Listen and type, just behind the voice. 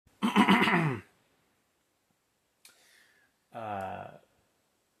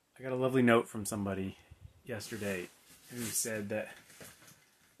lovely note from somebody yesterday who said that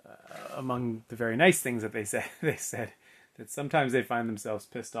among the very nice things that they said that sometimes they find themselves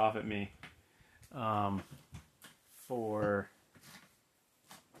pissed off at me for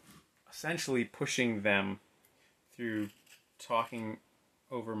essentially pushing them through talking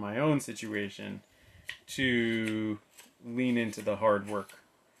over my own situation to lean into the hard work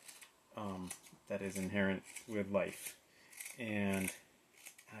that is inherent with life. And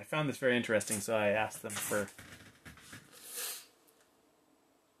I found this very interesting, so I asked them for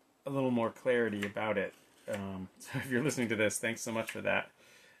a little more clarity about it. So if you're listening to this, thanks so much for that.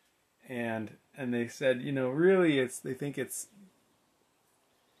 And they said, really, they think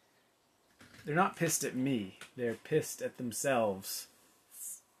they're not pissed at me. They're pissed at themselves.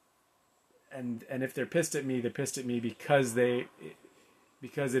 And if they're pissed at me because it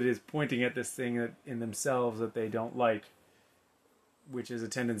is pointing at this thing in themselves that they don't like, which is a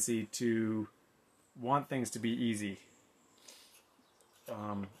tendency to want things to be easy,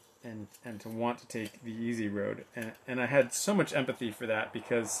 and to want to take the easy road. And I had so much empathy for that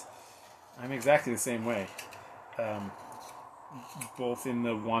because I'm exactly the same way, both in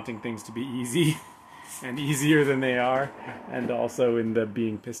the wanting things to be easy and easier than they are, and also in the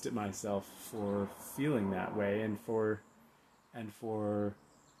being pissed at myself for feeling that way, and for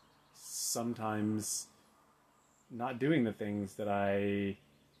sometimes not doing the things that I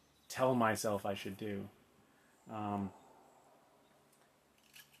tell myself I should do.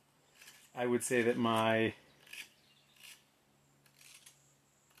 I would say that my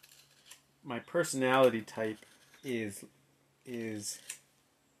personality type is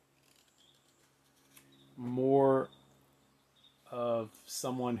more of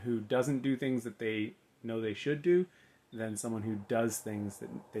someone who doesn't do things that they know they should do than someone who does things that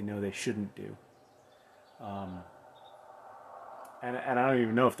they know they shouldn't do. And I don't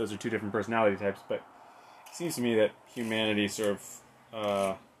even know if those are two different personality types, but it seems to me that humanity sort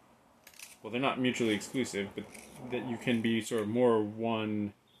of, they're not mutually exclusive, but that you can be sort of more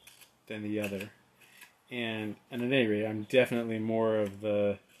one than the other. And at any rate, I'm definitely more of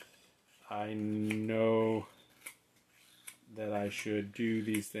I know that I should do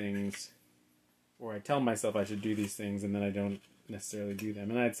these things, or I tell myself I should do these things, and then I don't necessarily do them.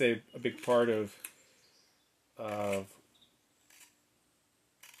 And I'd say a big part of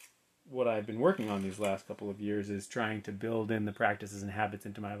what I've been working on these last couple of years is trying to build in the practices and habits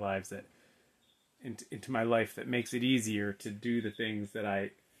into my life that makes it easier to do the things that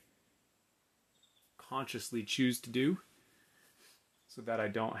I consciously choose to do, so that I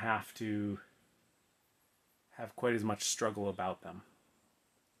don't have to have quite as much struggle about them.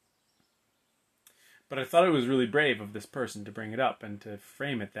 But I thought it was really brave of this person to bring it up and to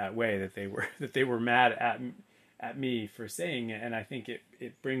frame it that way, that they were mad at me for saying it. And I think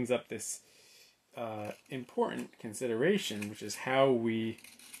it brings up this important consideration, which is how we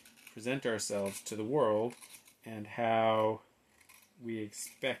present ourselves to the world and how we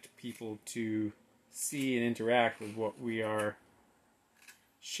expect people to see and interact with what we are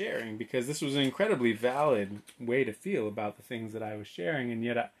sharing. Because this was an incredibly valid way to feel about the things that I was sharing, and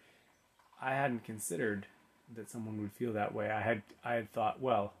yet I hadn't considered that someone would feel that way. I had thought,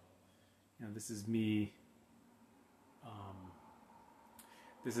 well, this is me.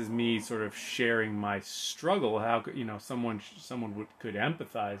 This is me sort of sharing my struggle. How could someone could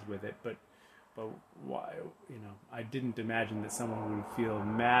empathize with it, but why? I didn't imagine that someone would feel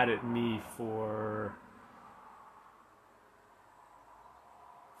mad at me for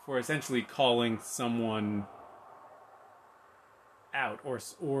essentially calling someone out, or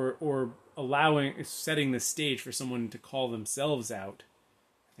setting the stage for someone to call themselves out.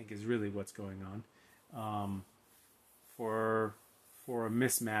 I think is really what's going on. For a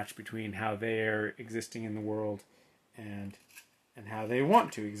mismatch between how they're existing in the world and how they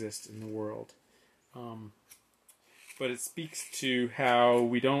want to exist in the world. But it speaks to how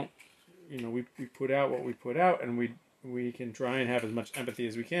we don't, we put out what we put out, and we can try and have as much empathy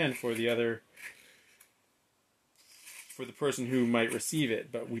as we can for the other, for the person who might receive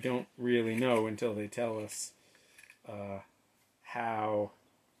it, but we don't really know until they tell us how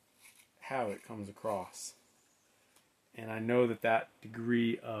it comes across. And I know that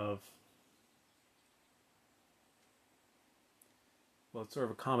degree of, it's sort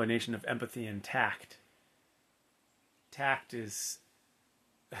of a combination of empathy and tact. Tact is,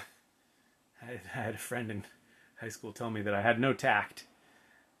 I had a friend in high school tell me that I had no tact.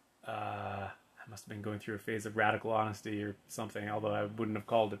 I must have been going through a phase of radical honesty or something, although I wouldn't have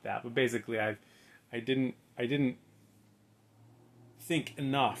called it that. But basically, I didn't think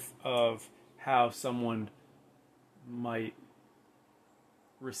enough of how someone might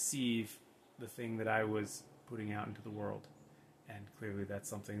receive the thing that I was putting out into the world. And clearly that's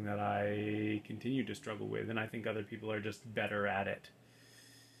something that I continue to struggle with, and I think other people are just better at it.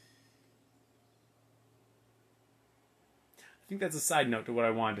 I think that's a side note to what I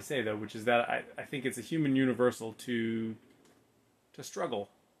wanted to say, though, which is that I think it's a human universal to struggle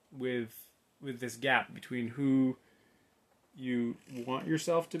with this gap between who you want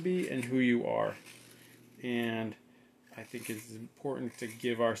yourself to be and who you are. And I think it's important to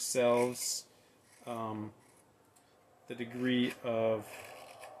give ourselves the degree of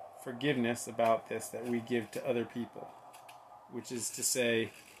forgiveness about this that we give to other people. Which is to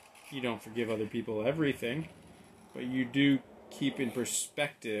say, you don't forgive other people everything, but you do keep in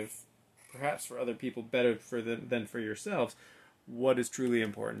perspective, perhaps for other people better than for yourselves, what is truly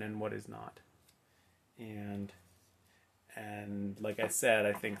important and what is not. And like I said,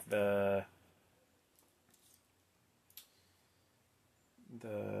 I think the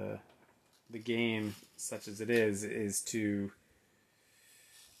game, such as it is to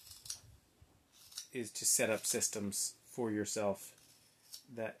set up systems for yourself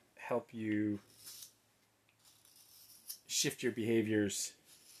that help you shift your behaviors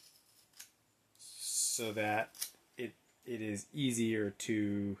so that it is easier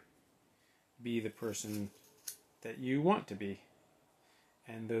to be the person that you want to be.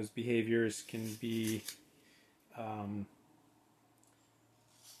 And those behaviors can be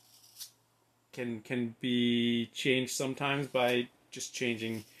can be changed sometimes by just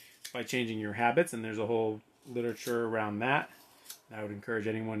changing your habits, and there's a whole literature around that. I would encourage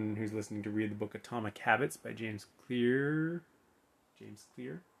anyone who's listening to read the book Atomic Habits by James Clear. James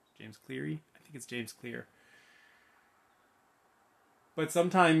Cleary? I think it's James Clear. But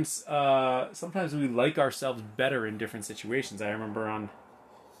sometimes we like ourselves better in different situations. I remember on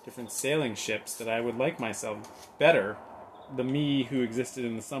different sailing ships that I would like myself better. The me who existed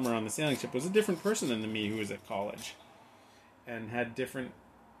in the summer on the sailing ship was a different person than the me who was at college. And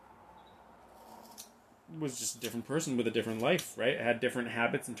was just a different person with a different life, right? I had different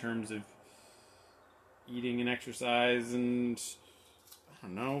habits in terms of eating and exercise and, I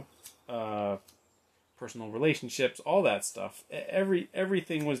don't know, personal relationships, all that stuff.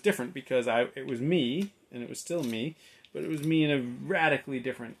 Everything was different because it was me, and it was still me, but it was me in a radically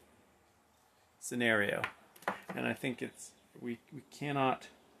different scenario. And I think it's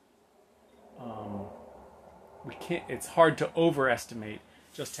hard to overestimate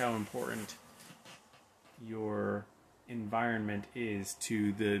just how important your environment is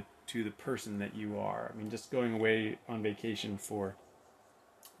to the person that you are. I mean, just going away on vacation for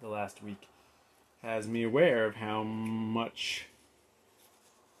the last week has me aware of how much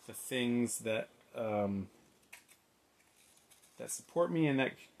the things that support me and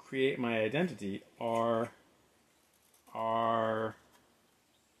that create my identity are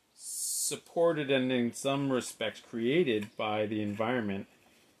supported and in some respects created by the environment.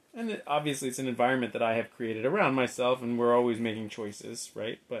 And obviously it's an environment that I have created around myself, and we're always making choices,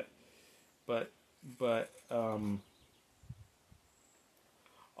 right? But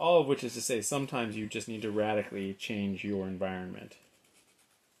all of which is to say, sometimes you just need to radically change your environment.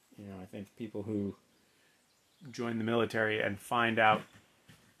 You know, I think people who join the military and find out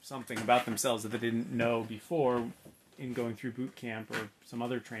something about themselves that they didn't know before in going through boot camp or some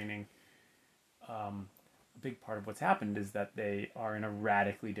other training, a big part of what's happened is that they are in a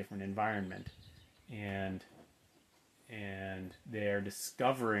radically different environment, and they're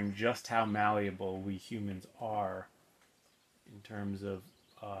discovering just how malleable we humans are in terms of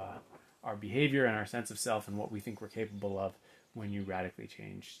our behavior and our sense of self and what we think we're capable of when you radically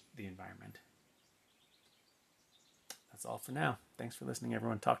change the environment. That's all for now. Thanks for listening,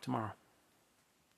 everyone. Talk tomorrow.